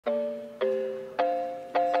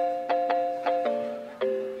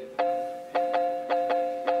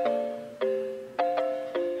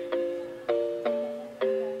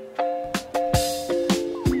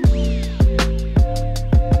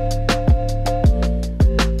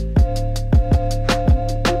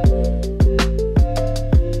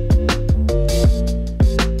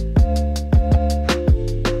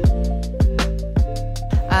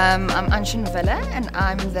Anchen Wille, and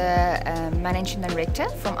I'm the Managing Director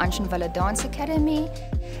from Anchen Wille Dance Academy.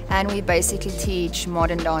 And we basically teach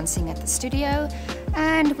modern dancing at the studio,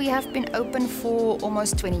 and we have been open for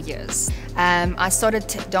almost 20 years. I started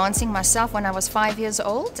dancing myself when I was 5 years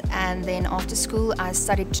old, and then after school I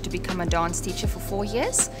studied to become a dance teacher for 4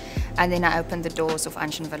 years, and then I opened the doors of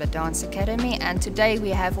Anchen Wille Dance Academy, and today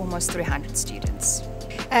we have almost 300 students.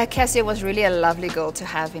 Cassia was really a lovely girl to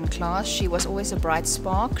have in class. She was always a bright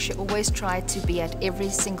spark. She always tried to be at every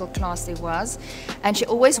single class there was, and she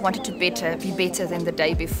always wanted to be better than the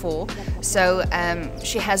day before. So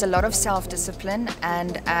she has a lot of self-discipline,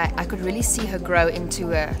 and I could really see her grow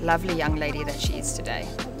into a lovely young lady that she is today.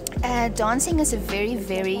 Dancing is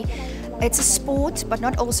it's a sport, but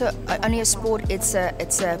not also only a sport, it's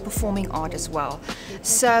a performing art as well.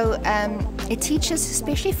 So it teaches,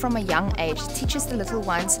 especially from a young age, it teaches the little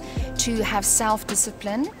ones to have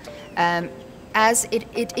self-discipline. As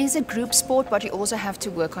it is a group sport, but you also have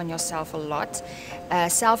to work on yourself a lot.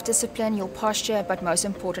 Self-discipline, your posture, but most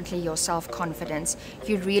importantly your self-confidence.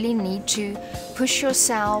 You really need to push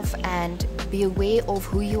yourself and be aware of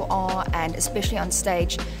who you are, and especially on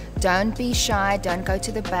stage, don't be shy, don't go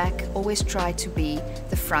to the back, always try to be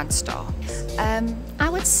the front star. I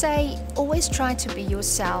would say always try to be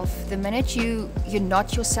yourself. The minute you're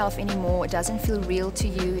not yourself anymore, it doesn't feel real to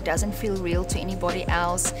you, it doesn't feel real to anybody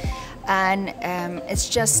else, and it's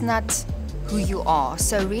just not who you are.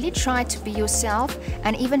 So really try to be yourself,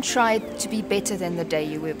 and even try to be better than the day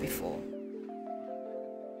you were before.